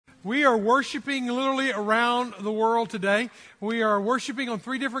We are worshiping literally around the world today. We are worshiping on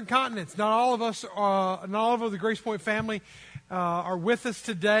 3 different continents. Not all of the Grace Point family are with us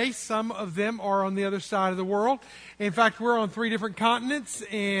today. Some of them are on the other side of the world. In fact, we're on 3 different continents,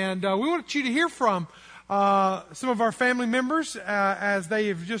 and we want you to hear from some of our family members as they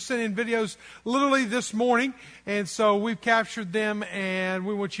have just sent in videos literally this morning. And so we've captured them, and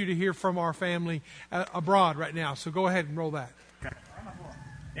we want you to hear from our family abroad right now. So go ahead and roll that.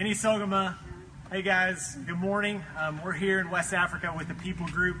 Ini Sogama. Hey guys, good morning. We're here in West Africa with the people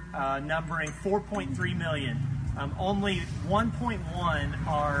group numbering 4.3 million. Only 1.1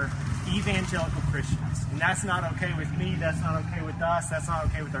 are evangelical Christians. And that's not okay with me, that's not okay with us, that's not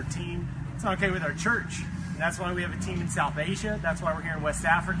okay with our team, it's not okay with our church. And that's why we have a team in South Asia, that's why we're here in West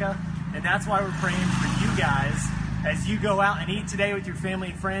Africa, and that's why we're praying for you guys as you go out and eat today with your family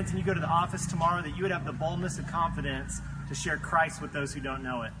and friends and you go to the office tomorrow, that you would have the boldness and confidence to share Christ with those who don't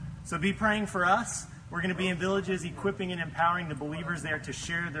know it. So be praying for us. We're going to be in villages equipping and empowering the believers there to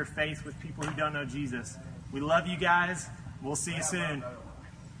share their faith with people who don't know Jesus. We love you guys. We'll see you soon.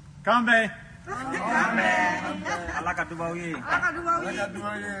 Kambe.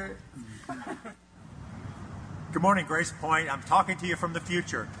 Good morning, Grace Point. I'm talking to you from the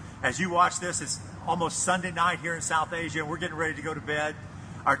future. As you watch this, it's almost Sunday night here in South Asia, and we're getting ready to go to bed.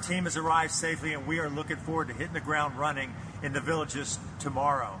 Our team has arrived safely, and we are looking forward to hitting the ground running in the villages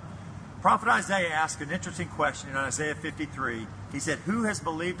tomorrow. Prophet Isaiah asked an interesting question in Isaiah 53. He said, "Who has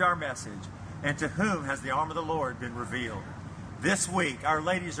believed our message, and to whom has the arm of the Lord been revealed?" This week, our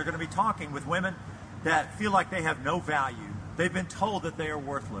ladies are going to be talking with women that feel like they have no value. They've been told that they are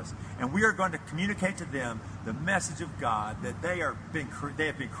worthless, and we are going to communicate to them the message of God, that they have been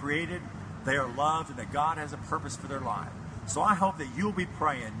created, they are loved, and that God has a purpose for their life. So I hope that you'll be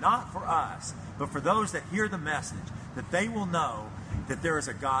praying, not for us, but for those that hear the message, that they will know that there is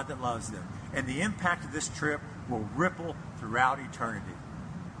a God that loves them. And the impact of this trip will ripple throughout eternity.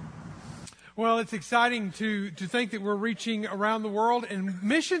 Well, it's exciting to think that we're reaching around the world, and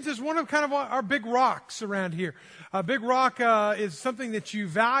missions is one of kind of our big rocks around here. A big rock is something that you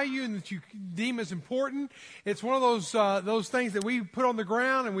value and that you deem as important. It's one of those things that we put on the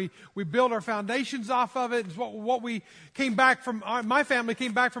ground and we build our foundations off of it. It's what we came back from. My family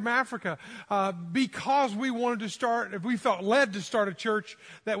came back from Africa because we wanted to start. We felt led to start a church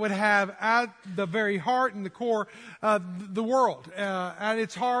that would have at the very heart and the core the world at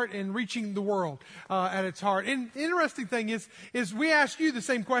its heart, and reaching the world at its heart. And the interesting thing is we ask you the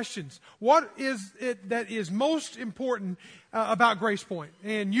same questions. What is it that is most important about Grace Point?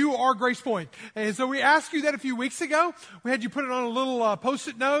 And you are Grace Point. And so we asked you that a few weeks ago. We had you put it on a little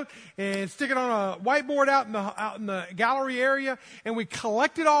Post-it note and stick it on a whiteboard out in the gallery area. And we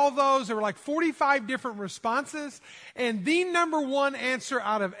collected all of those. There were like 45 different responses. And the number one answer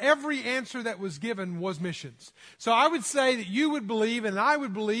out of every answer that was given was missions. So I would say that you would believe, and I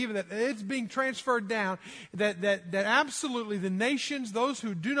would believe, that it's being transferred down, that absolutely the nations, those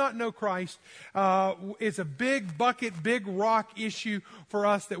who do not know Christ, is a big bucket, big rock issue for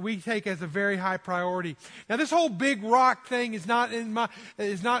us that we take as a very high priority. Now, this whole big rock thing is not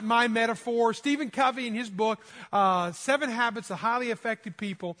my metaphor. Stephen Covey, in his book, 7 Habits of Highly Effective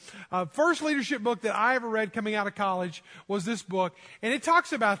People, first leadership book that I ever read coming out of college was this book, and it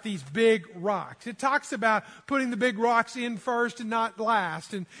talks about these big rocks. It talks about putting the big rocks in first and not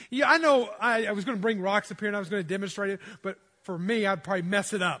last. And yeah, I know I was going to bring rocks up here and I was going to demonstrate it, but for me, I'd probably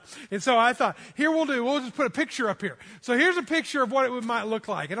mess it up. And so I thought, we'll just put a picture up here. So here's a picture of what it might look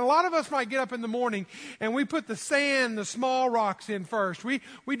like. And a lot of us might get up in the morning and we put the sand, the small rocks in first. We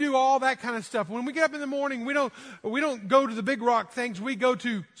do all that kind of stuff. When we get up in the morning, we don't go to the big rock things. We go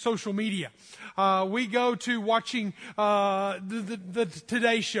to social media. We go to watching the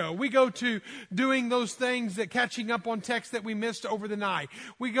Today Show. We go to doing those things, that catching up on text that we missed over the night.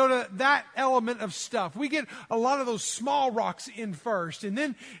 We go to that element of stuff. We get a lot of those small rocks in first, and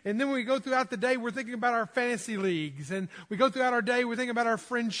then when we go throughout the day, we're thinking about our fantasy leagues, and we go throughout our day, we're thinking about our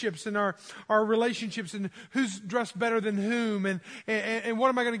friendships and our relationships, and who's dressed better than whom, and what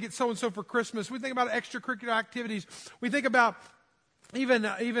am I going to get so and so for Christmas. We think about extracurricular activities. We think about even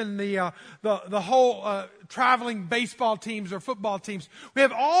the whole traveling baseball teams or football teams. We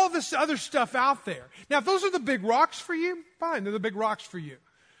have all this other stuff out there. Now, if those are the big rocks for you, fine, they're the big rocks for you.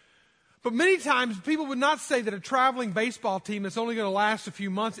 But many times people would not say that a traveling baseball team that's only going to last a few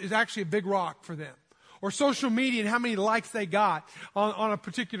months is actually a big rock for them. Or social media and how many likes they got on a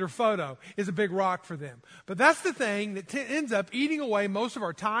particular photo is a big rock for them. But that's the thing that ends up eating away most of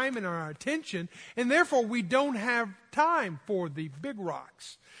our time and our attention, and therefore we don't have time for the big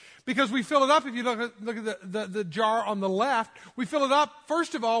rocks. Because we fill it up, if you look at the jar on the left, we fill it up,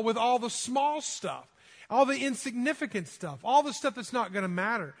 first of all, with all the small stuff, all the insignificant stuff, all the stuff that's not going to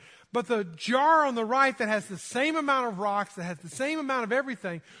matter. But the jar on the right that has the same amount of rocks, that has the same amount of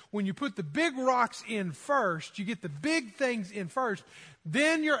everything, when you put the big rocks in first, you get the big things in first,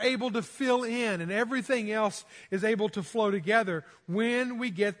 then you're able to fill in, and everything else is able to flow together when we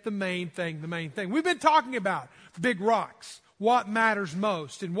get the main thing, the main thing. We've been talking about big rocks. What matters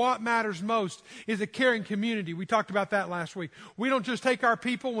most. And what matters most is a caring community. We talked about that last week. We don't just take our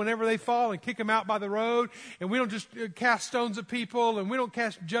people whenever they fall and kick them out by the road. And we don't just cast stones at people. And we don't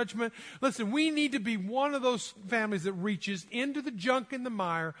cast judgment. Listen, we need to be one of those families that reaches into the junk and the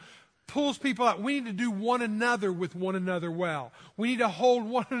mire, pulls people out. We need to do one another with one another well. We need to hold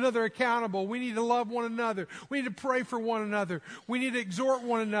one another accountable. We need to love one another. We need to pray for one another. We need to exhort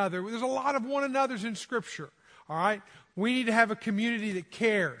one another. There's a lot of one another's in Scripture. All right? We need to have a community that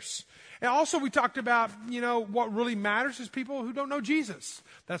cares. And also we talked about, what really matters is people who don't know Jesus.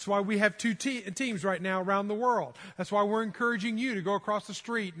 That's why we have two teams right now around the world. That's why we're encouraging you to go across the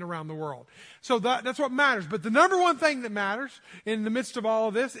street and around the world. So that's what matters. But the number one thing that matters in the midst of all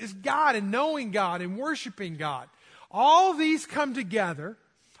of this is God and knowing God and worshiping God. All these come together.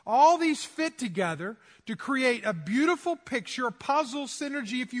 All these fit together to create a beautiful picture, a puzzle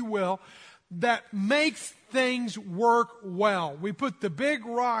synergy, if you will, that makes things work well. We put the big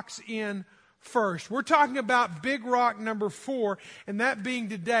rocks in first. We're talking about big rock number 4, and that being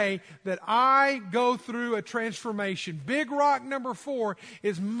today that I go through a transformation. Big rock number 4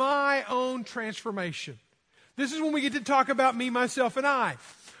 is my own transformation. This is when we get to talk about me, myself, and I.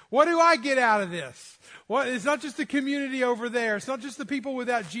 What do I get out of this? It's not just the community over there. It's not just the people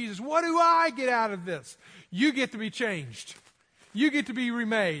without Jesus. What do I get out of this? You get to be changed. You get to be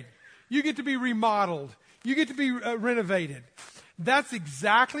remade. You get to be remodeled. You get to be renovated. That's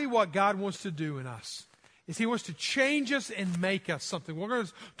exactly what God wants to do in us. Is He wants to change us and make us something. We're going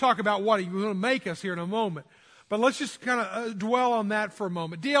to talk about what He's going to make us here in a moment. But let's just kind of dwell on that for a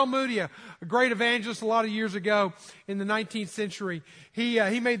moment. D.L. Moody, a great evangelist a lot of years ago in the 19th century,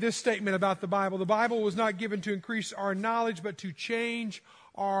 he made this statement about the Bible. The Bible was not given to increase our knowledge, but to change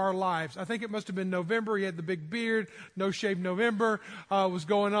our lives. I think it must have been November. He had the big beard. No Shave November was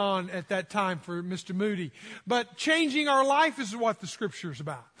going on at that time for Mr. Moody. But changing our life is what the Scripture is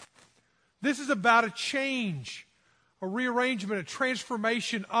about. This is about a change, a rearrangement, a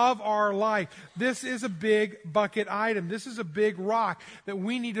transformation of our life. This is a big bucket item. This is a big rock that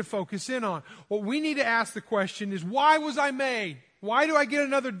we need to focus in on. What we need to ask the question is, why was I made? Why do I get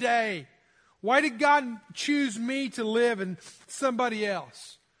another day? Why did God choose me to live and somebody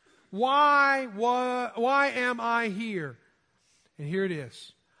else? Why am I here? And here it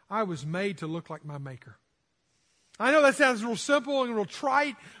is. I was made to look like my Maker. I know that sounds real simple and real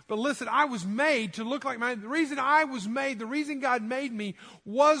trite, but listen, I was made to look like the reason I was made, the reason God made me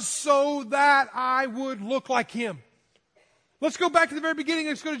was so that I would look like Him. Let's go back to the very beginning.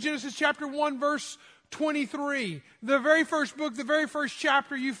 Let's go to Genesis chapter 1, verse 23. The very first book, the very first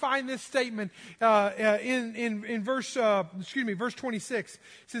chapter, you find this statement in verse 26. It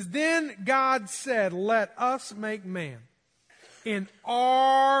says, "Then God said, let us make man in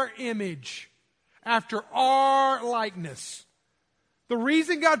our image, after our likeness." The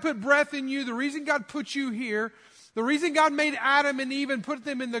reason God put breath in you, the reason God put you here, the reason God made Adam and Eve and put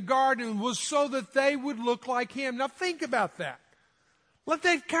them in the garden was so that they would look like Him. Now think about that. Let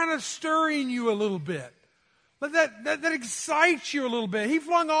that kind of stir in you a little bit. Let that excite you a little bit. He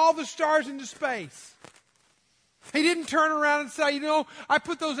flung all the stars into space. He didn't turn around and say, I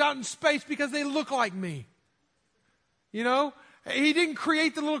put those out in space because they look like me. He didn't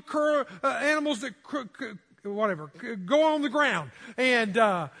create the little animals that go on the ground and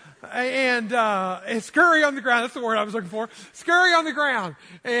scurry on the ground. That's the word I was looking for. Scurry on the ground.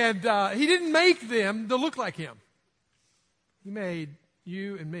 And He didn't make them to look like Him. He made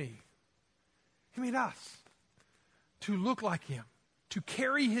you and me. He made us to look like Him, to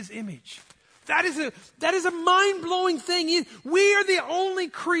carry His image. That is a mind-blowing thing. We are the only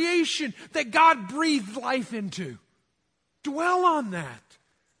creation that God breathed life into. Dwell on that.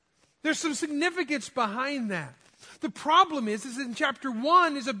 There's some significance behind that. The problem is in chapter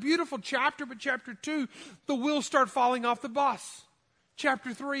 1 is a beautiful chapter, but chapter 2, the wheels start falling off the bus.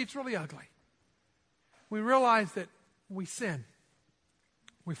 Chapter 3, it's really ugly. We realize that we sin.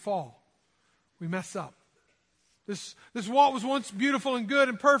 We fall. We mess up. This what was once beautiful and good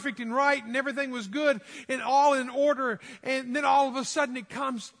and perfect and right and everything was good and all in order, and then all of a sudden it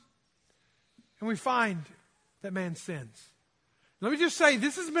comes and we find that man sins. Let me just say,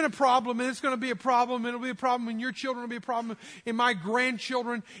 this has been a problem, and it's going to be a problem, and it'll be a problem in your children, it'll be a problem in my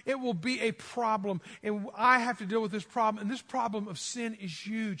grandchildren. It will be a problem, and I have to deal with this problem, and this problem of sin is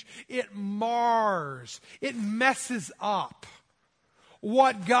huge. It mars, it messes up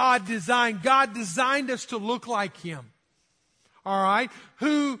what God designed. God designed us to look like Him. All right?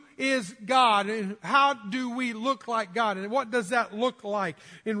 Who is God? And how do we look like God? And what does that look like?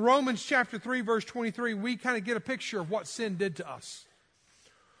 In Romans chapter 3, verse 23, we kind of get a picture of what sin did to us.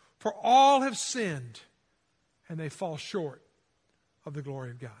 For all have sinned, and they fall short of the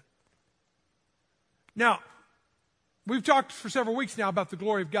glory of God. Now, we've talked for several weeks now about the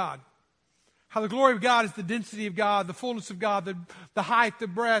glory of God. How the glory of God is the density of God, the fullness of God, the height, the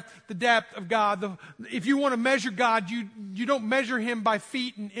breadth, the depth of God. If you want to measure God, you don't measure Him by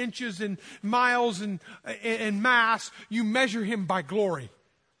feet and inches and miles and mass. You measure Him by glory.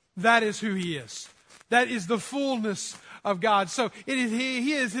 That is who He is. That is the fullness of God. So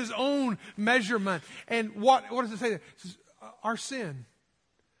He is His own measurement. And what does it say there? It says, our sin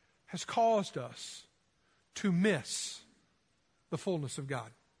has caused us to miss the fullness of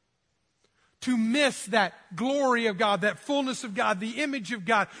God. To miss that glory of God, that fullness of God, the image of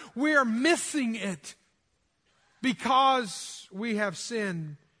God. We are missing it because we have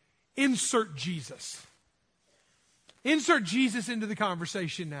sinned. Insert Jesus. Insert Jesus into the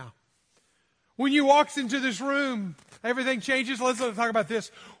conversation now. When you walk into this room, everything changes. Let's talk about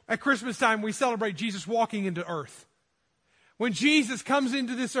this. At Christmas time, we celebrate Jesus walking into earth. When Jesus comes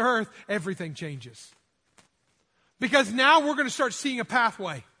into this earth, everything changes. Because now we're going to start seeing a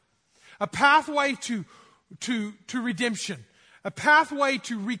pathway. A pathway to redemption. A pathway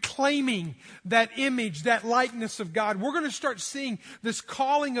to reclaiming that image, that likeness of God. We're going to start seeing this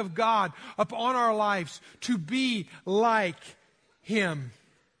calling of God upon our lives to be like Him.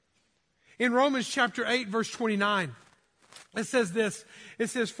 In Romans chapter 8, verse 29, it says this.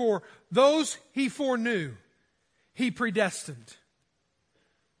 It says, for those He foreknew, He predestined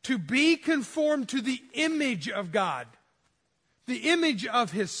to be conformed to the image of God, the image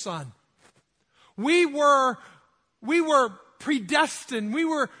of His Son. We were predestined. We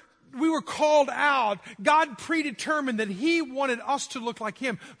were called out. God predetermined that He wanted us to look like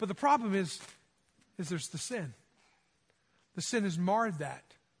Him. But the problem is there's the sin. The sin has marred that.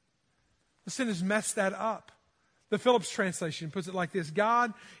 The sin has messed that up. The Phillips translation puts it like this.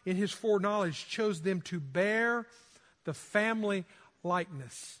 God, in His foreknowledge, chose them to bear the family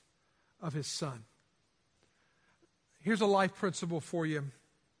likeness of His Son. Here's a life principle for you.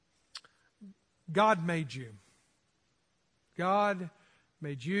 God made you. God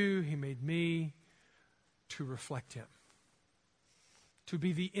made you, He made me to reflect Him. To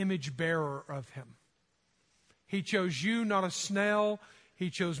be the image bearer of Him. He chose you, not a snail. He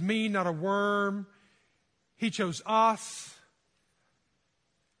chose me, not a worm. He chose us,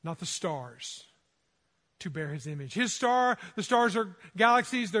 not the stars, to bear His image. The stars are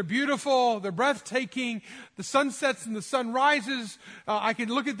galaxies. They're beautiful. They're breathtaking. The sun sets and the sun rises. I can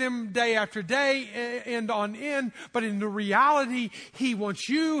look at them day after day and on end. But in the reality, He wants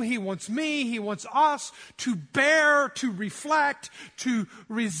you. He wants me. He wants us to bear, to reflect, to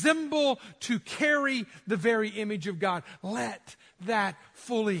resemble, to carry the very image of God. Let that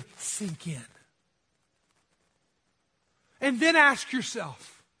fully sink in. And then ask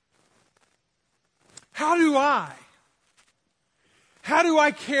yourself, how do I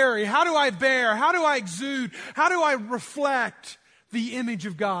carry, how do I bear, how do I exude, how do I reflect the image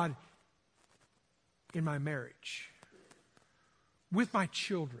of God in my marriage, with my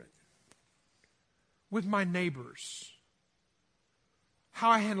children, with my neighbors, how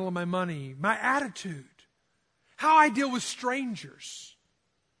I handle my money, my attitude, how I deal with strangers?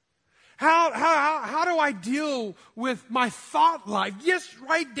 How do I deal with my thought life? Yes,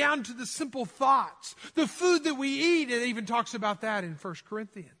 right down to the simple thoughts. The food that we eat, it even talks about that in 1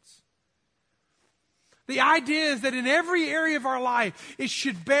 Corinthians. The idea is that in every area of our life, it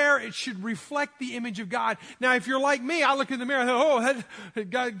should reflect the image of God. Now, if you're like me, I look in the mirror and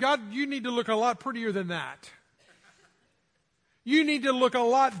think, God, you need to look a lot prettier than that. You need to look a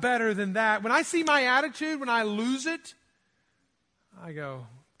lot better than that. When I see my attitude, when I lose it, I go,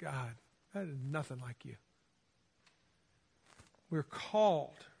 God, that is nothing like you. We're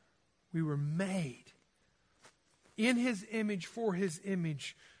called. We were made in His image, for His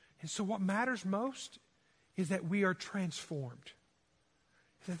image. And so what matters most is that we are transformed.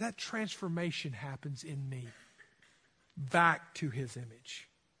 That transformation happens in me back to His image.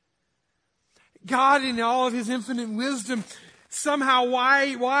 God, in all of His infinite wisdom, somehow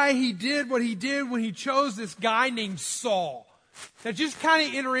why He did what He did when He chose this guy named Saul. Now just kind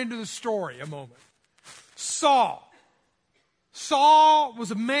of enter into the story a moment. Saul, Saul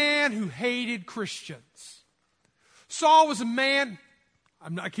was a man who hated Christians. Saul was a man,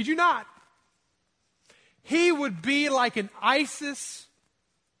 I kid you not, he would be like an ISIS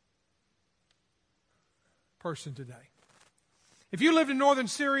person today. If you lived in northern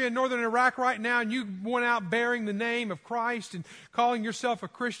Syria and northern Iraq right now and you went out bearing the name of Christ and calling yourself a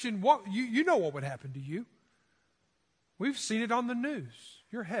Christian, you know what would happen to you. We've seen it on the news.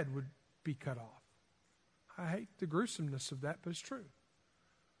 Your head would be cut off. I hate the gruesomeness of that, but it's true.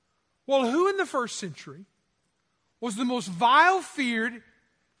 Well, who in the first century was the most vile, feared,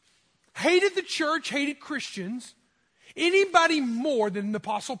 hated the church, hated Christians, anybody more than the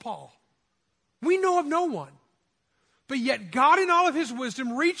Apostle Paul? We know of no one. But yet God in all of His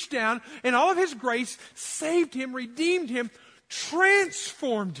wisdom reached down and all of His grace saved him, redeemed him,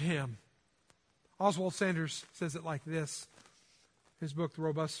 transformed him. Oswald Sanders says it like this. His book, The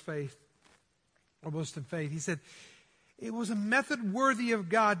Robust in Faith. He said, it was a method worthy of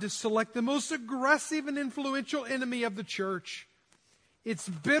God to select the most aggressive and influential enemy of the church, its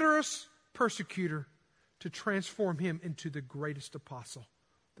bitterest persecutor, to transform him into the greatest apostle,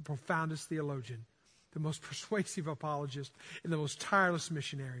 the profoundest theologian, the most persuasive apologist, and the most tireless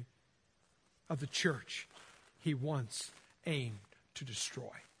missionary of the church he once aimed to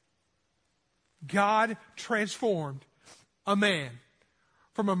destroy. God transformed a man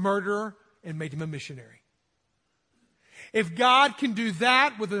from a murderer and made him a missionary. If God can do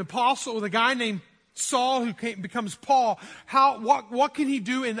that with an apostle, with a guy named Saul who becomes Paul, what can He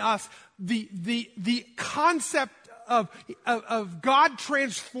do in us? The concept of God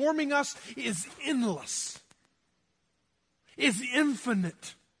transforming us is endless, is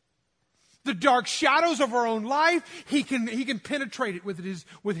infinite. The dark shadows of our own life, He can penetrate it with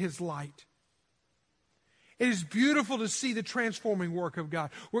His light. It is beautiful to see the transforming work of God.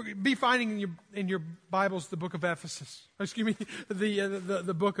 We'll be finding in your Bibles the book of Ephesus. Excuse me,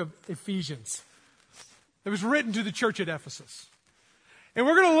 the book of Ephesians. It was written to the church at Ephesus. And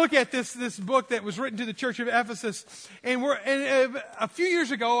we're going to look at this book that was written to the church of Ephesus. And a few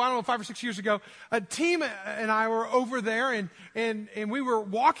years ago, I don't know, 5 or 6 years ago, a team and I were over there and we were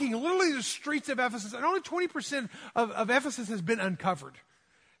walking literally the streets of Ephesus. And only 20% of Ephesus has been uncovered.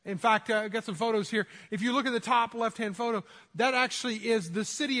 In fact, I've got some photos here. If you look at the top left-hand photo, that actually is the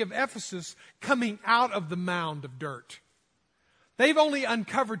city of Ephesus coming out of the mound of dirt. They've only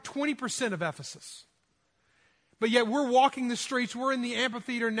uncovered 20% of Ephesus. But yet we're walking the streets. We're in the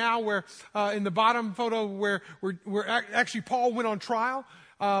amphitheater now where, in the bottom photo where actually Paul went on trial.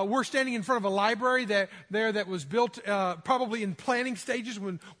 We're standing in front of a library that was built probably in planning stages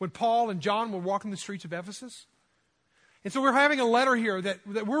when Paul and John were walking the streets of Ephesus. And so we're having a letter here that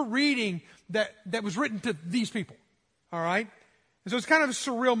we're reading that was written to these people. All right? And so it's kind of a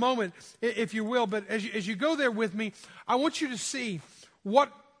surreal moment, if you will. But as you go there with me, I want you to see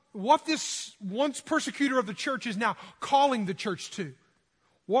what this once persecutor of the church is now calling the church to.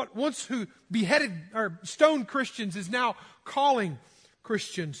 What once who beheaded or stoned Christians is now calling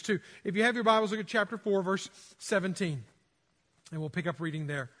Christians to. If you have your Bibles, look at chapter 4, verse 17. And we'll pick up reading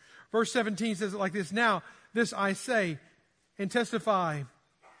there. Verse 17 says it like this. Now, this I say and testify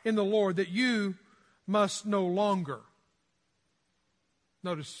in the Lord that you must no longer,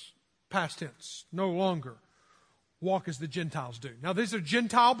 notice past tense, no longer walk as the Gentiles do. Now, these are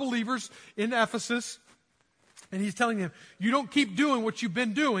Gentile believers in Ephesus, and he's telling them, you don't keep doing what you've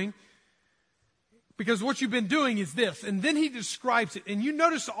been doing, because what you've been doing is this. And then he describes it, and you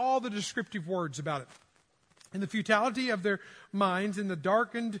notice all the descriptive words about it. In the futility of their minds, in the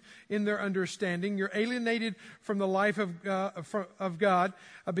darkened in their understanding, you're alienated from the life of God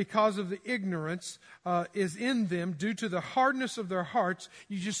because of the ignorance is in them due to the hardness of their hearts.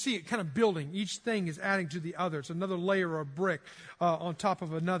 You just see it kind of building. Each thing is adding to the other. It's another layer of brick on top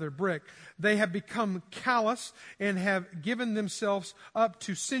of another brick. They have become callous and have given themselves up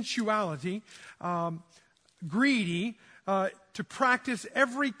to sensuality, greedy, to practice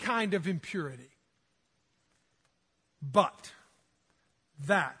every kind of impurity. But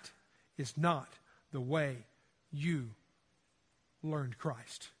that is not the way you learned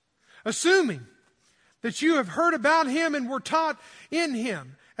Christ. Assuming that you have heard about Him and were taught in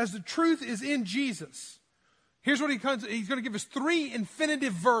Him, as the truth is in Jesus. Here's what he's going to give us 3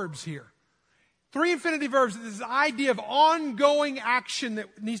 infinitive verbs here. 3 infinitive verbs. This idea of ongoing action that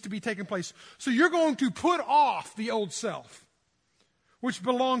needs to be taking place. So you're going to put off the old self, which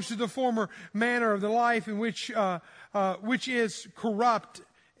belongs to the former manner of the life in which is corrupt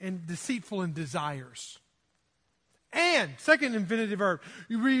and deceitful in desires. And, second infinitive verb,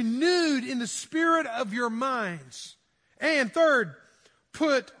 renewed in the spirit of your minds. And third,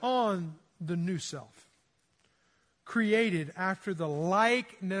 put on the new self, created after the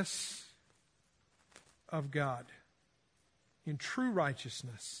likeness of God in true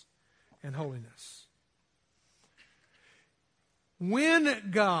righteousness and holiness. When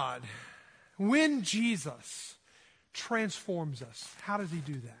Jesus transforms us, how does he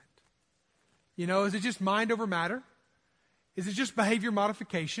do that? Is it just mind over matter? Is it just behavior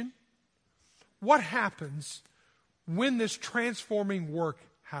modification? What happens when this transforming work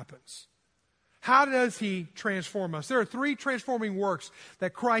happens? How does he transform us? There are 3 transforming works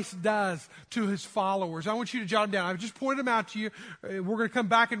that Christ does to his followers. I want you to jot them down. I've just pointed them out to you. We're going to come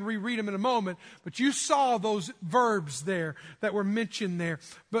back and reread them in a moment. But you saw those verbs there that were mentioned there.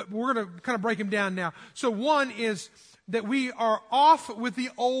 But we're going to kind of break them down now. So one is that we are off with the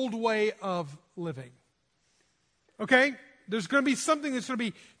old way of living. Okay? There's going to be something that's going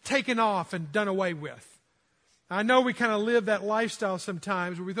to be taken off and done away with. I know we kind of live that lifestyle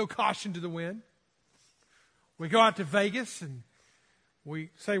sometimes where we throw caution to the wind. We go out to Vegas and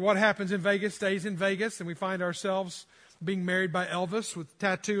we say what happens in Vegas stays in Vegas, and we find ourselves being married by Elvis with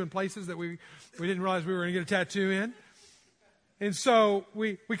tattoo in places that we didn't realize we were going to get a tattoo in. And so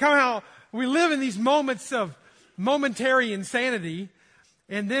we live in these moments of momentary insanity,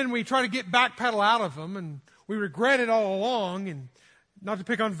 and then we try to get backpedal out of them, and we regret it all along. And not to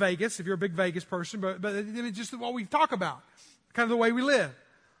pick on Vegas if you're a big Vegas person, but it's just what we talk about, kind of the way we live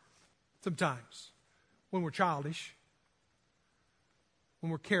sometimes. When we're childish,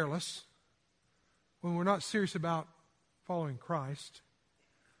 when we're careless, when we're not serious about following Christ.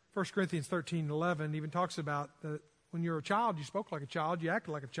 1 Corinthians 13:11 even talks about that when you're a child, you spoke like a child, you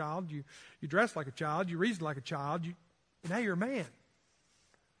acted like a child, you dressed like a child, you reasoned like a child, now you're a man.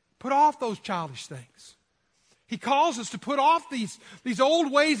 Put off those childish things. He calls us to put off these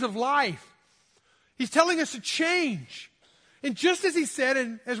old ways of life. He's telling us to change. And just as he said,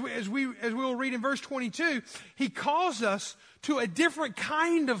 and as we will read in verse 22, he calls us to a different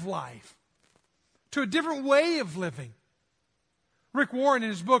kind of life, to a different way of living. Rick Warren, in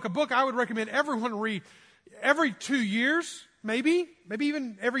his book, a book I would recommend everyone read every 2 years, maybe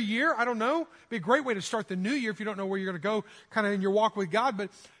even every year, I don't know. It'd be a great way to start the new year if you don't know where you're going to go kind of in your walk with God.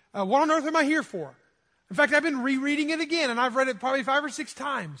 But what on earth am I here for? In fact, I've been rereading it again, and I've read it probably 5 or 6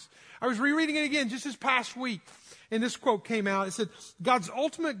 times. I was rereading it again just this past week. And this quote came out. It said, God's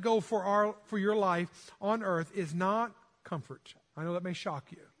ultimate goal for your life on earth is not comfort. I know that may shock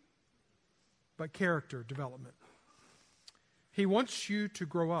you. But character development. He wants you to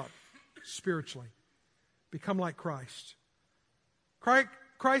grow up spiritually. Become like Christ.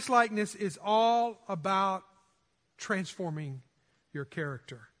 Christ-likeness is all about transforming your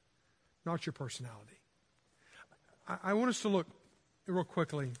character, not your personality. I want us to look real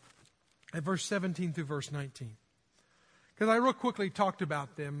quickly at verse 17 through verse 19. Because I real quickly talked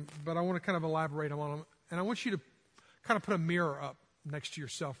about them, but I want to kind of elaborate on them. And I want you to kind of put a mirror up next to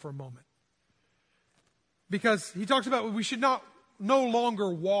yourself for a moment. Because he talks about we should no longer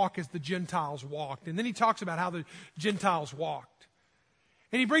walk as the Gentiles walked. And then he talks about how the Gentiles walked.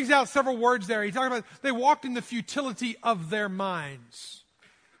 And he brings out several words there. He talks about they walked in the futility of their minds.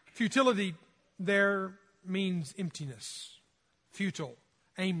 Futility there means emptiness, futile,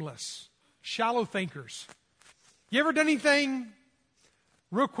 aimless, shallow thinkers. You ever done anything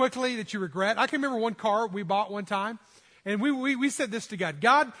real quickly that you regret? I can remember one car we bought one time, and we said this to God.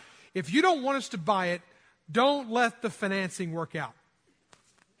 God, if you don't want us to buy it, don't let the financing work out.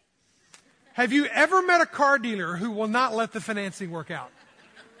 Have you ever met a car dealer who will not let the financing work out?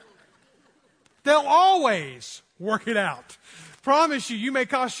 They'll always work it out. Promise you, you may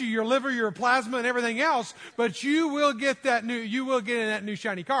cost you your liver, your plasma, and everything else, but you will get in that new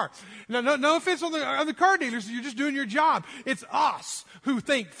shiny car. Now, no offense on the car dealers, you're just doing your job. It's us who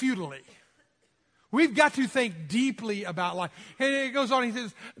think futilely. We've got to think deeply about life. And it goes on, he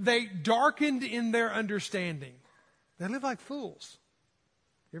says, they darkened in their understanding. They live like fools.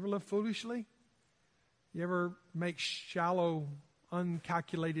 You ever live foolishly? You ever make shallow,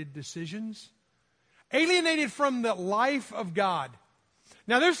 uncalculated decisions? Alienated from the life of God.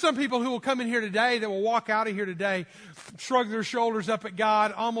 Now, there's some people who will come in here today that will walk out of here today, shrug their shoulders up at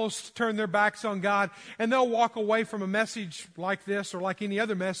God, almost turn their backs on God, and they'll walk away from a message like this or like any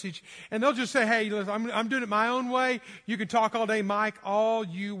other message, and they'll just say, hey, listen, I'm doing it my own way. You can talk all day, Mike, all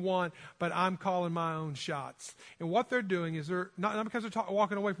you want, but I'm calling my own shots. And what they're doing is they're not because they're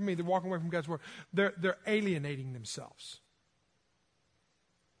walking away from me, they're walking away from God's word. They're alienating themselves.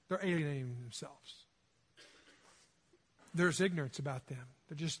 They're alienating themselves. There's ignorance about them.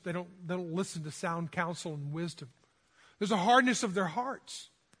 They don't listen to sound counsel and wisdom. There's a hardness of their hearts.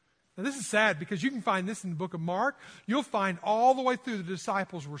 Now, this is sad because you can find this in the book of Mark. You'll find all the way through the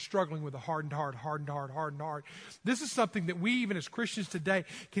disciples were struggling with a hardened heart, hardened heart, hardened heart. This is something that we, even as Christians today,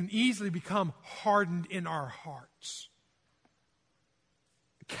 can easily become hardened in our hearts.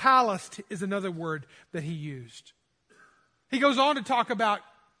 Calloused is another word that he used. He goes on to talk about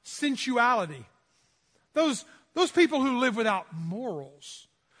sensuality. Those people who live without morals.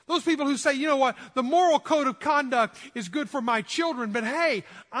 Those people who say, you know what, the moral code of conduct is good for my children, but hey,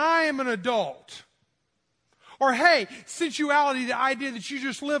 I am an adult. Or hey, sensuality, the idea that you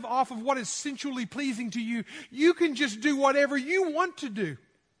just live off of what is sensually pleasing to you. You can just do whatever you want to do.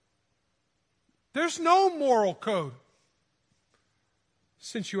 There's no moral code.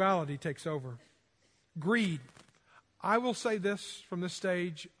 Sensuality takes over. Greed. I will say this from this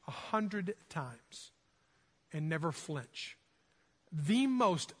stage 100 times and never flinch. The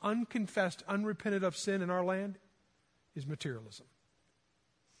most unconfessed, unrepented of sin in our land is materialism.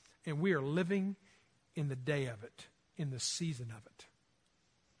 And we are living in the day of it, in the season of it.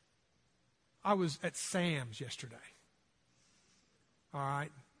 I was at Sam's yesterday. All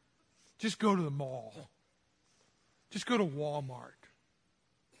right? Just go to the mall. Just go to Walmart.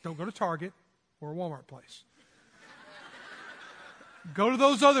 Don't go to Target or a Walmart place. Go to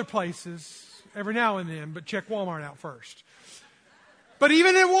those other places every now and then, but check Walmart out first. But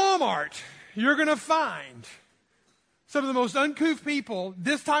even at Walmart, you're going to find some of the most uncouth people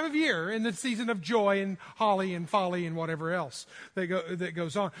this time of year in the season of joy and holly and folly and whatever else that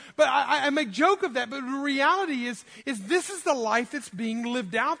goes on. But I make joke of that, but the reality is this is the life that's being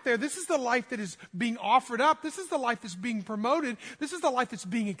lived out there. This is the life that is being offered up. This is the life that's being promoted. This is the life that's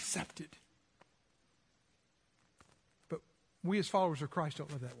being accepted. But we as followers of Christ don't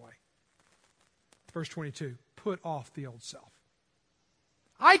live that way. Verse 22, put off the old self.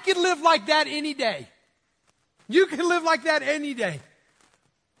 I can live like that any day. You can live like that any day.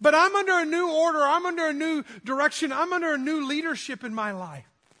 But I'm under a new order. I'm under a new direction. I'm under a new leadership in my life.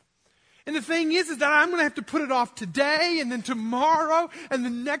 And the thing is that I'm going to have to put it off today and then tomorrow and the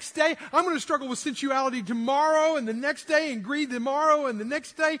next day. I'm going to struggle with sensuality tomorrow and the next day and greed tomorrow and the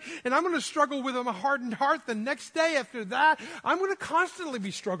next day. And I'm going to struggle with a hardened heart the next day after that. I'm going to constantly be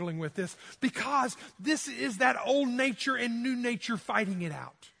struggling with this because this is that old nature and new nature fighting it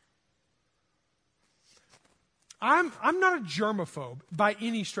out. I'm not a germaphobe by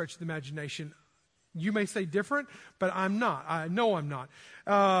any stretch of the imagination. You may say different, but I'm not. I know I'm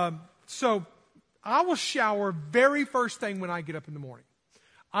not. So I will shower very first thing when I get up in the morning.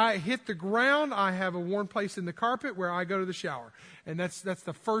 I hit the ground. I have a worn place in the carpet where I go to the shower. And that's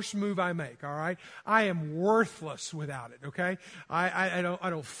the first move I make, all right? I am worthless without it, okay? I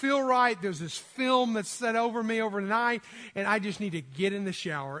don't feel right. There's this film that's set over me overnight, and I just need to get in the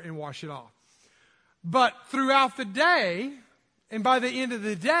shower and wash it off. But throughout the day, and by the end of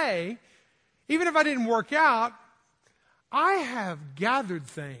the day, even if I didn't work out, I have gathered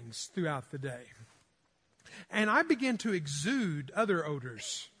things throughout the day. And I begin to exude other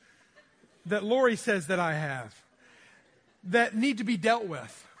odors that Lori says that I have that need to be dealt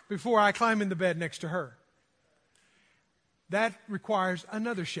with before I climb in the bed next to her. That requires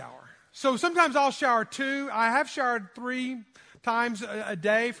another shower. So sometimes I'll shower 2. I have showered 3 times a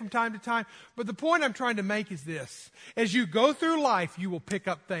day from time to time. But the point I'm trying to make is this. As you go through life, you will pick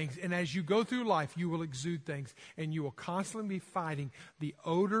up things. And as you go through life, you will exude things. And you will constantly be fighting the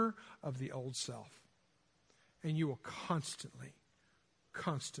odor of the old self. And you will constantly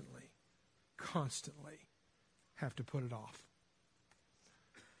have to put it off.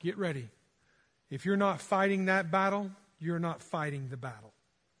 Get ready. If you're not fighting that battle, you're not fighting the battle.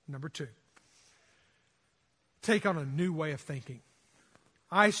 Number 2. Take on a new way of thinking.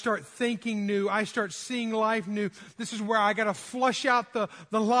 I start thinking new. I start seeing life new. This is where I got to flush out the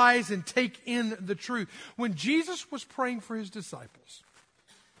lies and take in the truth. When Jesus was praying for his disciples,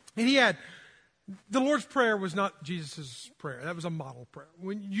 and the Lord's Prayer was not Jesus' prayer. That was a model prayer.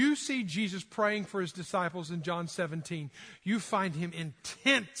 When you see Jesus praying for his disciples in John 17, you find him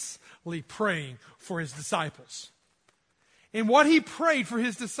intensely praying for his disciples. And what he prayed for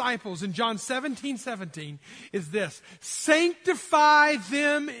his disciples in John 17:17 is this: sanctify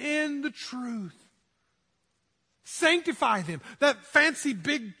them in the truth. Sanctify them. That fancy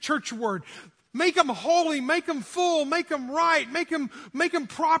big church word. Make them holy, make them full, make them right, make them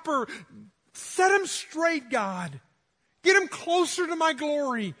proper. Set them straight, God. Get them closer to my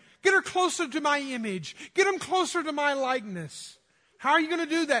glory. Get her closer to my image. Get them closer to my likeness. How are you going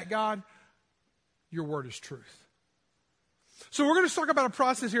to do that, God? Your word is truth. So we're going to talk about a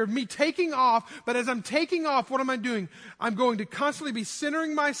process here of me taking off, but as I'm taking off, what am I doing? I'm going to constantly be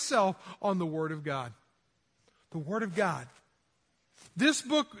centering myself on the Word of God. The Word of God. This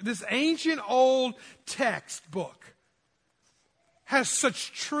book, this ancient old textbook, has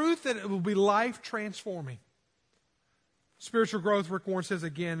such truth that it will be life transforming. Spiritual growth, Rick Warren says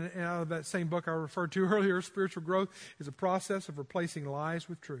again, out of that same book I referred to earlier, spiritual growth is a process of replacing lies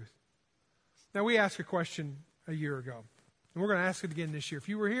with truth. Now, we asked a question a year ago, and we're going to ask it again this year. If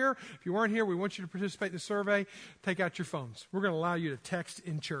you were here, if you weren't here, we want you to participate in the survey. Take out your phones. We're going to allow you to text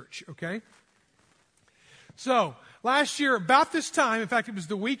in church, okay? So, last year, about this time, in fact, it was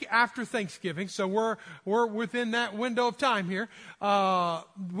the week after Thanksgiving, so we're within that window of time here,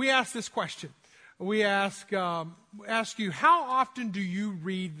 we asked this question. We ask you, how often do you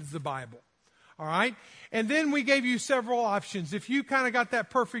read the Bible? All right? And then we gave you several options. If you kind of got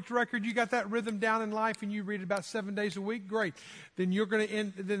that perfect record, you got that rhythm down in life, and you read it about 7 days a week, great. Then you're going to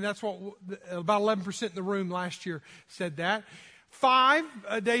end, then that's what, about 11% in the room last year said that.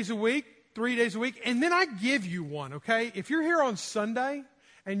 5 days a week, 3 days a week, and then I give you one, okay? If you're here on Sunday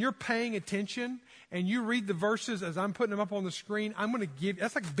and you're paying attention and you read the verses as I'm putting them up on the screen, I'm going to give,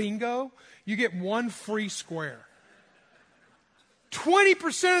 that's like bingo. You get one free square.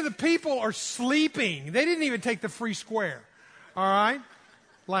 20% of the people are sleeping. They didn't even take the free square, all right,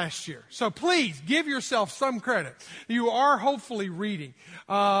 last year. So please give yourself some credit. You are hopefully reading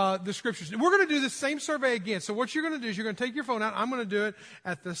the scriptures. We're going to do the same survey again. So what you're going to do is you're going to take your phone out. I'm going to do it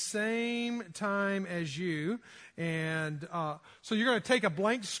at the same time as you. And so you're going to take a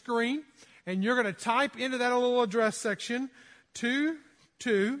blank screen and you're going to type into that little address section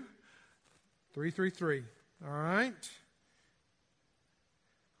 22333. All right.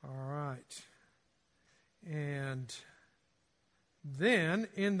 All right. And then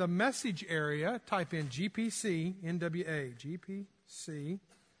in the message area, type in GPC NWA. GPC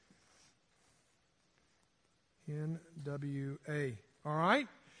NWA. All right.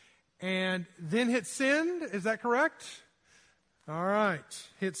 And then hit send. Is that correct? All right.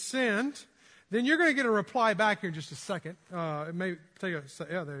 Hit send. Then you're going to get a reply back here in just a second. It may take a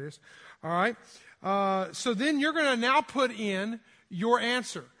second. Yeah, there it is. All right. So then you're going to now put in your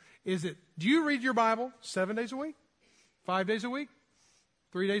answer. Is it, do you read your Bible 7 days a week? 5 days a week?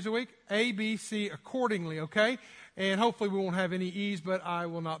 3 days a week? A, B, C accordingly, okay? And hopefully we won't have any E's, but I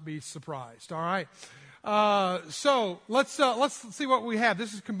will not be surprised, all right? So let's see what we have.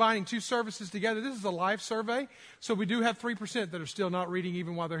 This is combining two services together. This is a live survey, so we do have 3% that are still not reading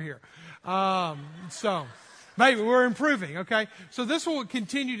even while they're here. So maybe we're improving, okay? So this will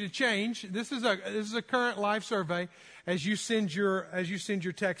continue to change. This is a current live survey as you send your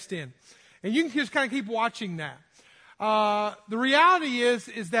text in, and you can just kind of keep watching that. The reality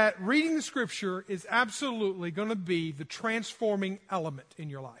is that reading the Scripture is absolutely going to be the transforming element in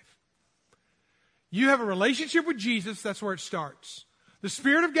your life. You have a relationship with Jesus, that's where it starts. The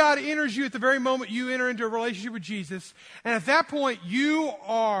Spirit of God enters you at the very moment you enter into a relationship with Jesus, and at that point you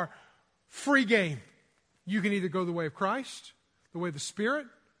are free game. You can either go the way of Christ, the way of the Spirit,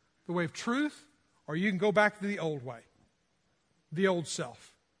 the way of truth, or you can go back to the old way, the old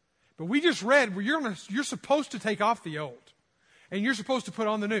self. But we just read where you're supposed to take off the old, and you're supposed to put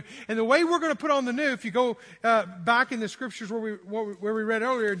on the new. And the way we're going to put on the new, if you go back in the scriptures where we read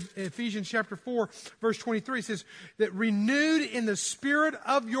earlier, in Ephesians chapter 4, verse 23, it says that renewed in the spirit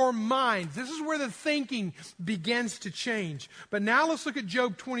of your mind. This is where the thinking begins to change. But now let's look at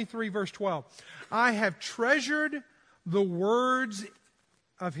Job 23, verse 12. I have treasured the words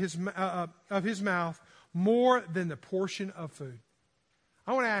of his mouth more than the portion of food.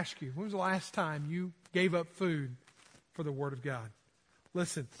 I want to ask you, when was the last time you gave up food for the Word of God?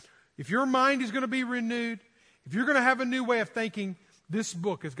 Listen, if your mind is going to be renewed, if you're going to have a new way of thinking, this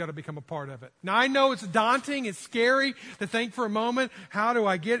book has got to become a part of it. Now, I know it's daunting, it's scary to think for a moment, how do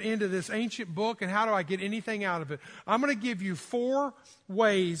I get into this ancient book and how do I get anything out of it? I'm going to give you 4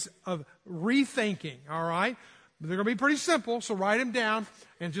 ways of rethinking, all right? They're going to be pretty simple, so write them down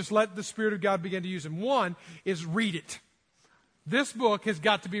and just let the Spirit of God begin to use them. One is read it. This book has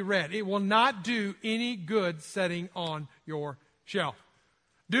got to be read. It will not do any good sitting on your shelf.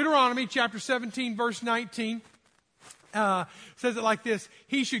 Deuteronomy chapter 17, verse 19 says it like this.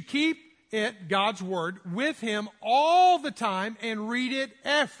 He should keep it, God's word, with him all the time and read it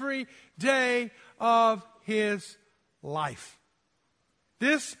every day of his life.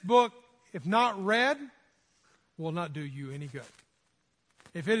 This book, if not read, will not do you any good.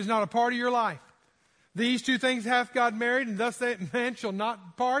 If it is not a part of your life, these 2 things hath God married, and thus that man shall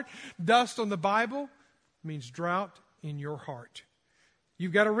not part. Dust on the Bible means drought in your heart.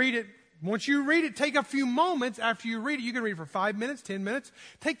 You've got to read it. Once you read it, take a few moments after you read it. You can read it for 5 minutes, 10 minutes.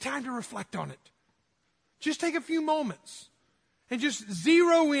 Take time to reflect on it. Just take a few moments and just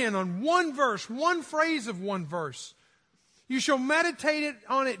zero in on one verse, one phrase of one verse. You shall meditate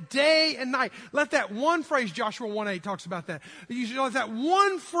on it day and night. Let that one phrase, Joshua 1:8 talks about that. You should let that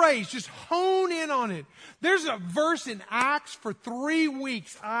one phrase just hone in on it. There's a verse in Acts for 3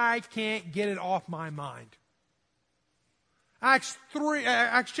 weeks. I can't get it off my mind. Acts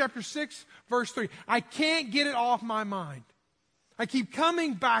chapter 6, verse 3. I can't get it off my mind. I keep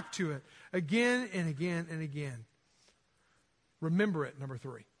coming back to it again and again and again. Remember it, number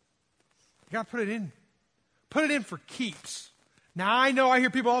 3. You got to put it in. Put it in for keeps. Now, I know I hear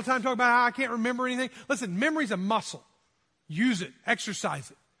people all the time talk about how I can't remember anything. Listen, memory's a muscle. Use it. Exercise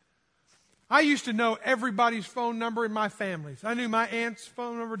it. I used to know everybody's phone number in my families. I knew my aunt's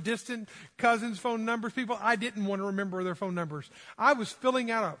phone number, distant cousins' phone numbers, people I didn't want to remember their phone numbers. I was filling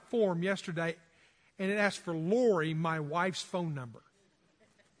out a form yesterday, and it asked for Lori, my wife's phone number.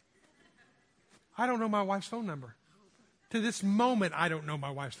 I don't know my wife's phone number. To this moment, I don't know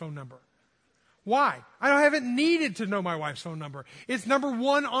my wife's phone number. Why? I haven't needed to know my wife's phone number. It's number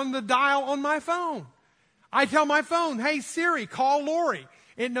 1 on the dial on my phone. I tell my phone, hey Siri, call Lori.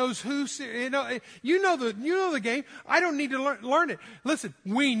 It knows who. You know the game. I don't need to learn it. Listen,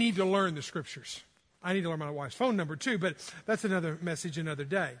 we need to learn the scriptures. I need to learn my wife's phone number too, but that's another message another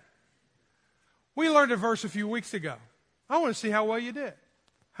day. We learned a verse a few weeks ago. I want to see how well you did,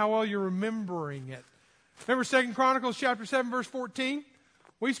 how well you're remembering it. Remember 2 Chronicles chapter 7, verse 14?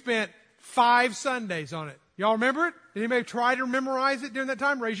 We spent 5 Sundays on it. Y'all remember it? Did anybody try to memorize it during that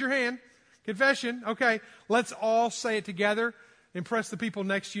time? Raise your hand. Confession. Okay. Let's all say it together. Impress the people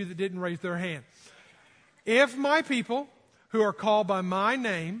next to you that didn't raise their hand. If my people who are called by my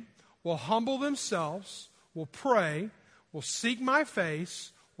name will humble themselves, will pray, will seek my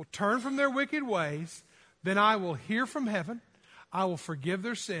face, will turn from their wicked ways, then I will hear from heaven, I will forgive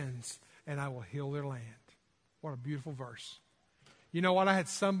their sins, and I will heal their land. What a beautiful verse. You know what? I had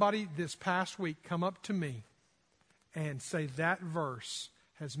somebody this past week come up to me and say that verse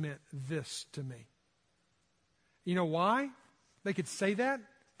has meant this to me. You know why they could say that?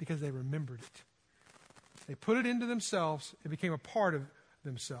 Because they remembered it. They put it into themselves. It became a part of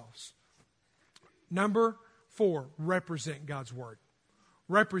themselves. Number 4, represent God's word.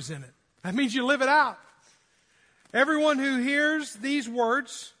 Represent it. That means you live it out. Everyone who hears these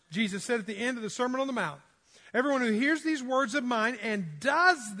words, Jesus said at the end of the Sermon on the Mount, everyone who hears these words of mine and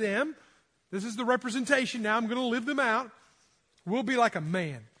does them, this is the representation now, I'm going to live them out, will be like a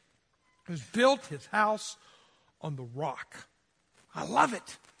man who's built his house on the rock. I love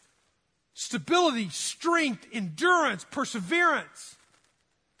it. Stability, strength, endurance, perseverance.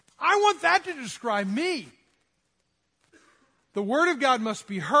 I want that to describe me. The Word of God must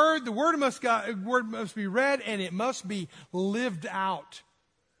be heard, the Word must be read, and it must be lived out.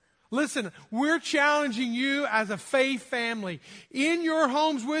 Listen, we're challenging you as a faith family. In your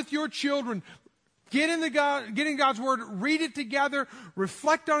homes with your children, get in God's Word, read it together,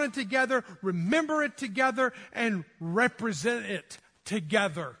 reflect on it together, remember it together, and represent it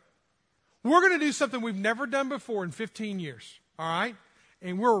together. We're going to do something we've never done before in 15 years, all right?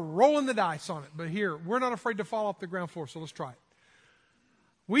 And we're rolling the dice on it. But here, we're not afraid to fall off the ground floor, so let's try it.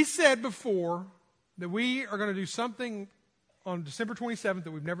 We said before that we are going to do something on December 27th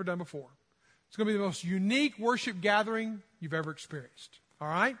that we've never done before. It's going to be the most unique worship gathering you've ever experienced, all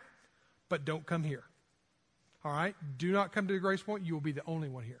right? But don't come here, all right? Do not come to the Grace Point. You will be the only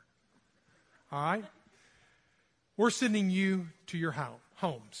one here, all right? We're sending you to your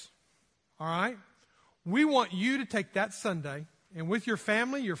homes, all right? We want you to take that Sunday and with your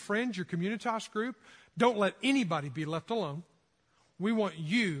family, your friends, your communitas group, don't let anybody be left alone. We want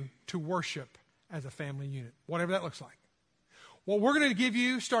you to worship as a family unit, whatever that looks like. What we're going to give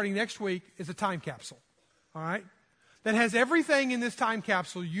you starting next week is a time capsule, all right, that has everything in this time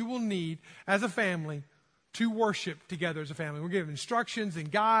capsule you will need as a family to worship together as a family. We're giving instructions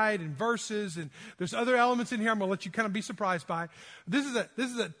and guide and verses, and there's other elements in here I'm going to let you kind of be surprised by. This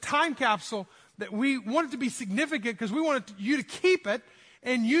is a time capsule that we want it to be significant because we want you to keep it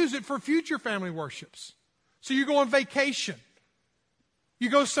and use it for future family worships. So you go on vacation. You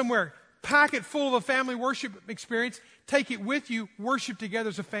go somewhere, pack it full of a family worship experience, take it with you, worship together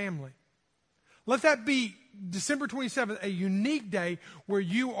as a family. Let that be December 27th, a unique day where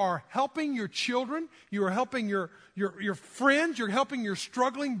you are helping your children, you are helping your friends, you're helping your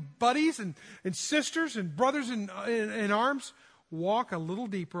struggling buddies and sisters and brothers in arms walk a little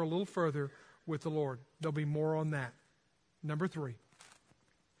deeper, a little further with the Lord. There'll be more on that. Number 3,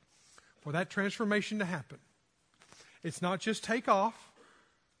 for that transformation to happen, it's not just take off.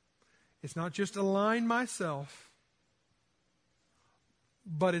 It's not just align myself,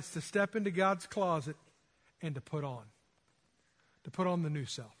 but it's to step into God's closet and to put on the new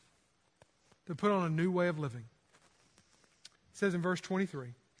self, to put on a new way of living. says in verse 24,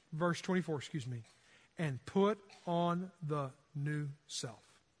 and put on the new self.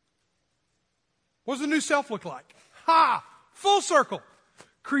 What does the new self look like? Ha! Full circle.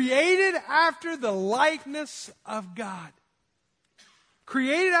 Created after the likeness of God.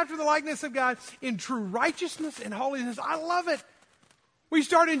 Created after the likeness of God in true righteousness and holiness. I love it. We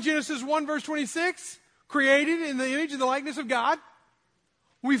start in Genesis 1 verse 26. Created in the image and the likeness of God.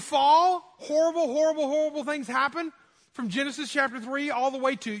 We fall. Horrible things happen from Genesis chapter 3 all the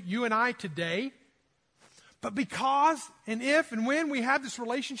way to you and I today. But because and if and when we have this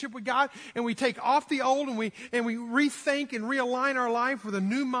relationship with God and we take off the old and we rethink and realign our life with a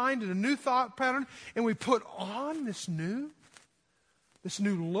new mind and a new thought pattern and we put on this new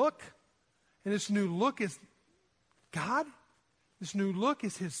look, and this new look is God. This new look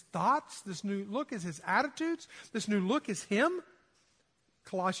is His thoughts. This new look is His attitudes. This new look is Him.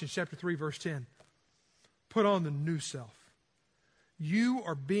 Colossians chapter 3 verse 10. Put on the new self. You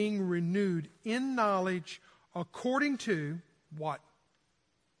are being renewed in knowledge according to what?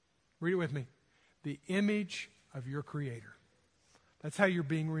 Read it with me. The image of your Creator. That's how you're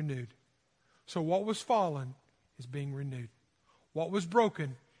being renewed. So what was fallen is being renewed. What was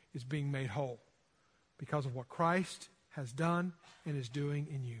broken is being made whole because of what Christ has done and is doing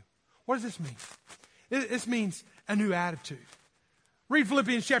in you. What does this mean? This means a new attitude. Read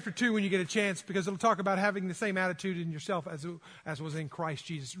Philippians chapter 2 when you get a chance, because it'll talk about having the same attitude in yourself as was in Christ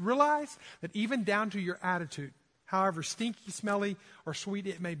Jesus. Realize that even down to your attitude, however stinky, smelly, or sweet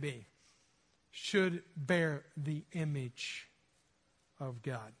it may be, should bear the image of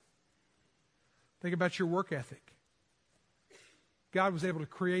God. Think about your work ethic. God was able to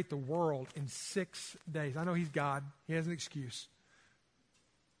create the world in 6 days. I know He's God. He has an excuse.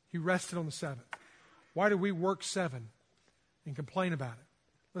 He rested on the seventh. Why do we work 7 and complain about it?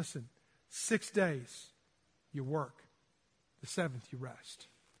 Listen, 6 days you work. The 7th you rest.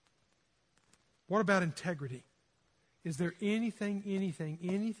 What about integrity? Is there anything in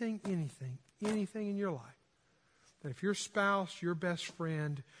your life that if your spouse, your best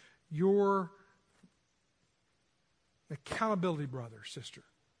friend, your accountability brother, sister,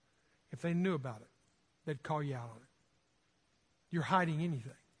 if they knew about it, they'd call you out on it? You're hiding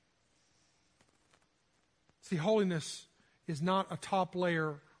anything. See, holiness is not a top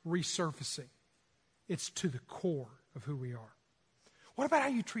layer resurfacing. It's to the core of who we are. What about how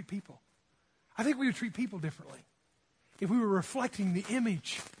you treat people? I think we would treat people differently if we were reflecting the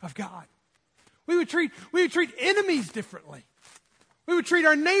image of God. We would treat enemies differently. We would treat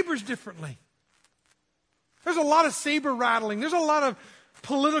our neighbors differently. There's a lot of saber rattling. There's a lot of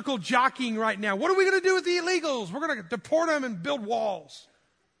political jockeying right now. What are we going to do with the illegals? We're going to deport them and build walls.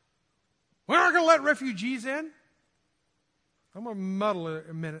 We're not going to let refugees in. I'm going to muddle it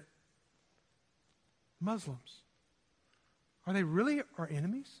a minute. Muslims, are they really our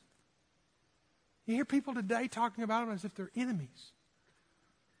enemies? You hear people today talking about them as if they're enemies.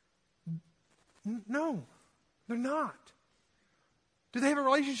 No, they're not. Do they have a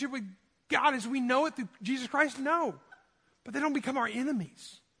relationship with God as we know it through Jesus Christ? No. But they don't become our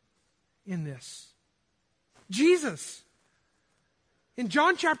enemies in this. Jesus, in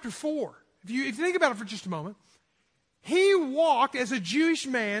John chapter 4, if you think about it for just a moment, He walked as a Jewish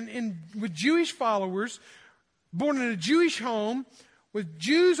man with Jewish followers, born in a Jewish home, with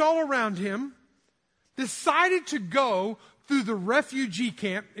Jews all around Him, decided to go through the refugee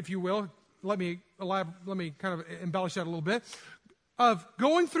camp, if you will. Let me kind of embellish that a little bit. Of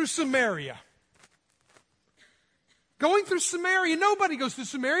going through Samaria. Going through Samaria. Nobody goes through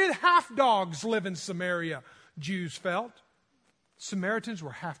Samaria. Half dogs live in Samaria, Jews felt. Samaritans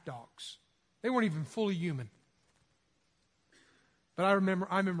were half dogs. They weren't even fully human. But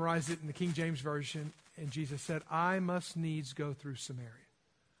I memorized it in the King James Version, and Jesus said, I must needs go through Samaria.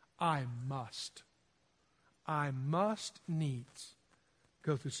 I must needs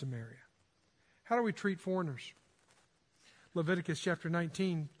go through Samaria. How do we treat foreigners? Leviticus chapter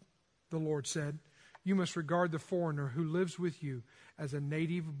 19, the Lord said, you must regard the foreigner who lives with you as a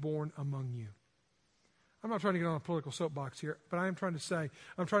native born among you. I'm not trying to get on a political soapbox here, but I am trying to say,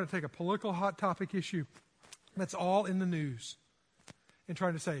 I'm trying to take a political hot topic issue that's all in the news and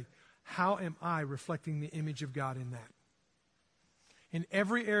trying to say, how am I reflecting the image of God in that? In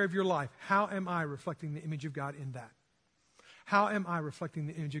every area of your life, how am I reflecting the image of God in that? How am I reflecting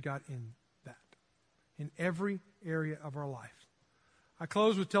the image of God in that? In every area of our life. I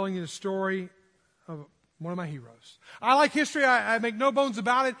close with telling you the story of one of my heroes. I like history. I make no bones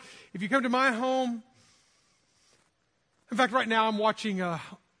about it. If you come to my home, in fact, right now I'm watching a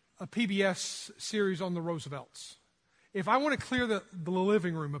PBS series on the Roosevelts. If I want to clear the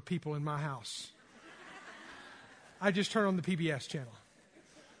living room of people in my house, I just turn on the PBS channel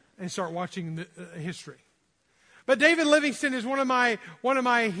and start watching the history. But David Livingstone is one of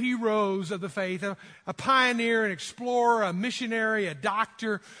my heroes of the faith, a pioneer, an explorer, a missionary, a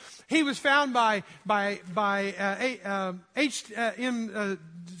doctor. He was found by H.M.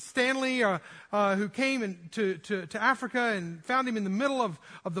 Stanley, who came to Africa and found him in the middle of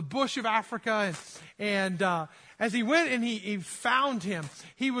the bush of Africa. And as he went and he found him,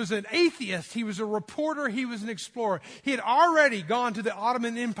 he was an atheist, he was a reporter, he was an explorer. He had already gone to the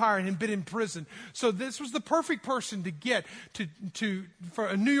Ottoman Empire and had been in prison. So this was the perfect person to get for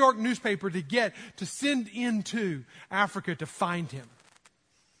a New York newspaper to send into Africa to find him.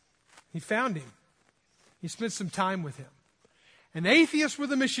 He found him. He spent some time with him. An atheist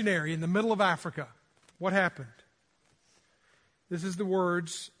with a missionary in the middle of Africa. What happened? This is the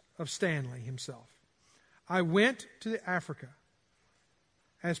words of Stanley himself. I went to Africa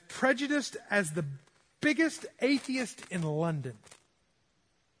as prejudiced as the biggest atheist in London.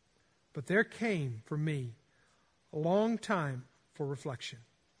 But there came for me a long time for reflection.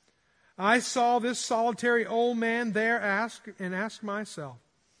 I saw this solitary old man there asked myself,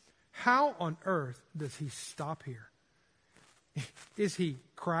 how on earth does he stop here? Is he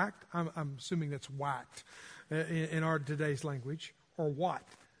cracked? I'm assuming that's whacked in our today's language. Or what?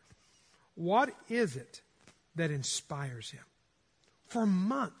 What is it that inspires him? For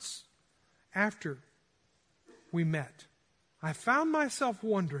months after we met, I found myself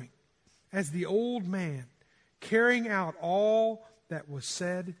wondering, as the old man, carrying out all that was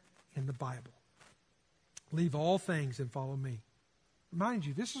said in the Bible. Leave all things and follow me. Mind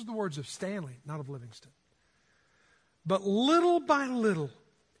you, this is the words of Stanley, not of Livingstone. But little by little,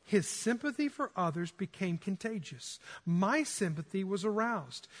 his sympathy for others became contagious. My sympathy was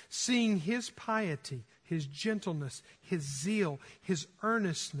aroused, seeing his piety, his gentleness, his zeal, his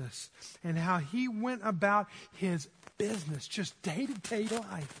earnestness, and how he went about his business, just day-to-day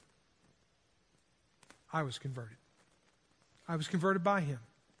life. I was converted. I was converted by him,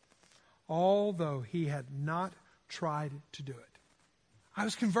 although he had not tried to do it. I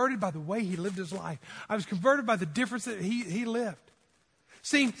was converted by the way he lived his life. I was converted by the difference that he lived.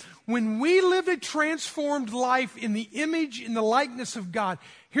 See, when we live a transformed life in the image, in the likeness of God,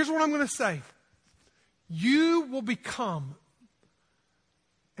 here's what I'm going to say. You will become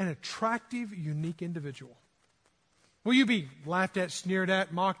an attractive, unique individual. Will you be laughed at, sneered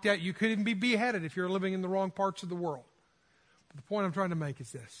at, mocked at? You could even be beheaded if you're living in the wrong parts of the world. But the point I'm trying to make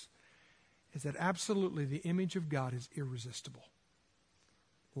is this, is that absolutely the image of God is irresistible.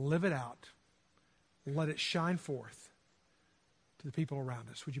 Live it out. Let it shine forth to the people around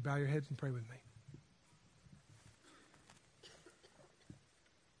us. Would you bow your heads and pray with me?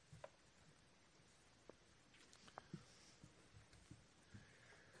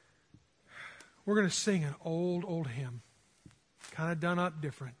 We're going to sing an old hymn, kind of done up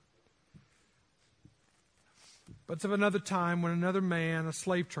different. But it's of another time when another man, a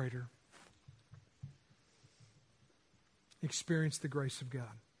slave trader, experienced the grace of God.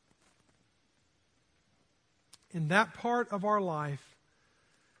 In that part of our life,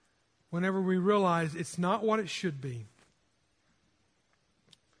 whenever we realize it's not what it should be,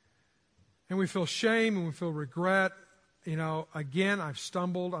 and we feel shame and we feel regret, again, I've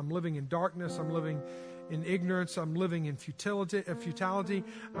stumbled, I'm living in darkness, I'm living in ignorance, I'm living in futility,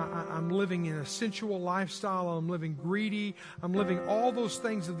 I'm living in a sensual lifestyle, I'm living greedy, I'm living all those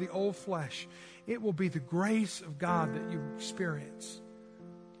things of the old flesh. It will be the grace of God that you experience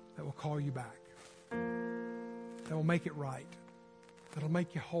that will call you back, that will make it right, that will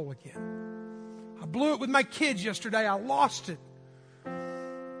make you whole again. I blew it with my kids yesterday. I lost it.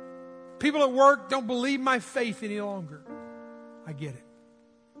 People at work don't believe my faith any longer. I get it.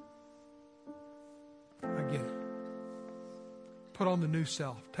 I get it. Put on the new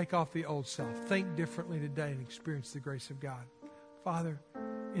self. Take off the old self. Think differently today and experience the grace of God. Father,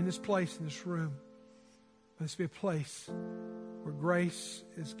 in this place, in this room, let this be a place where grace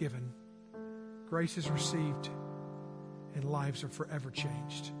is given, grace is received, and lives are forever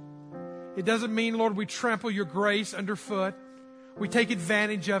changed. It doesn't mean, Lord, we trample your grace underfoot. We take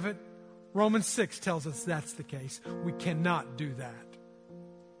advantage of it. Romans 6 tells us that's the case. We cannot do that.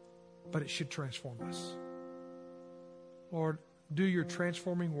 But it should transform us. Lord, do your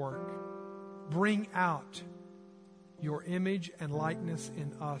transforming work. Bring out your image and likeness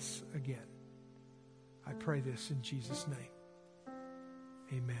in us again. I pray this in Jesus' name.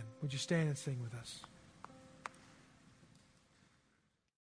 Amen. Would you stand and sing with us?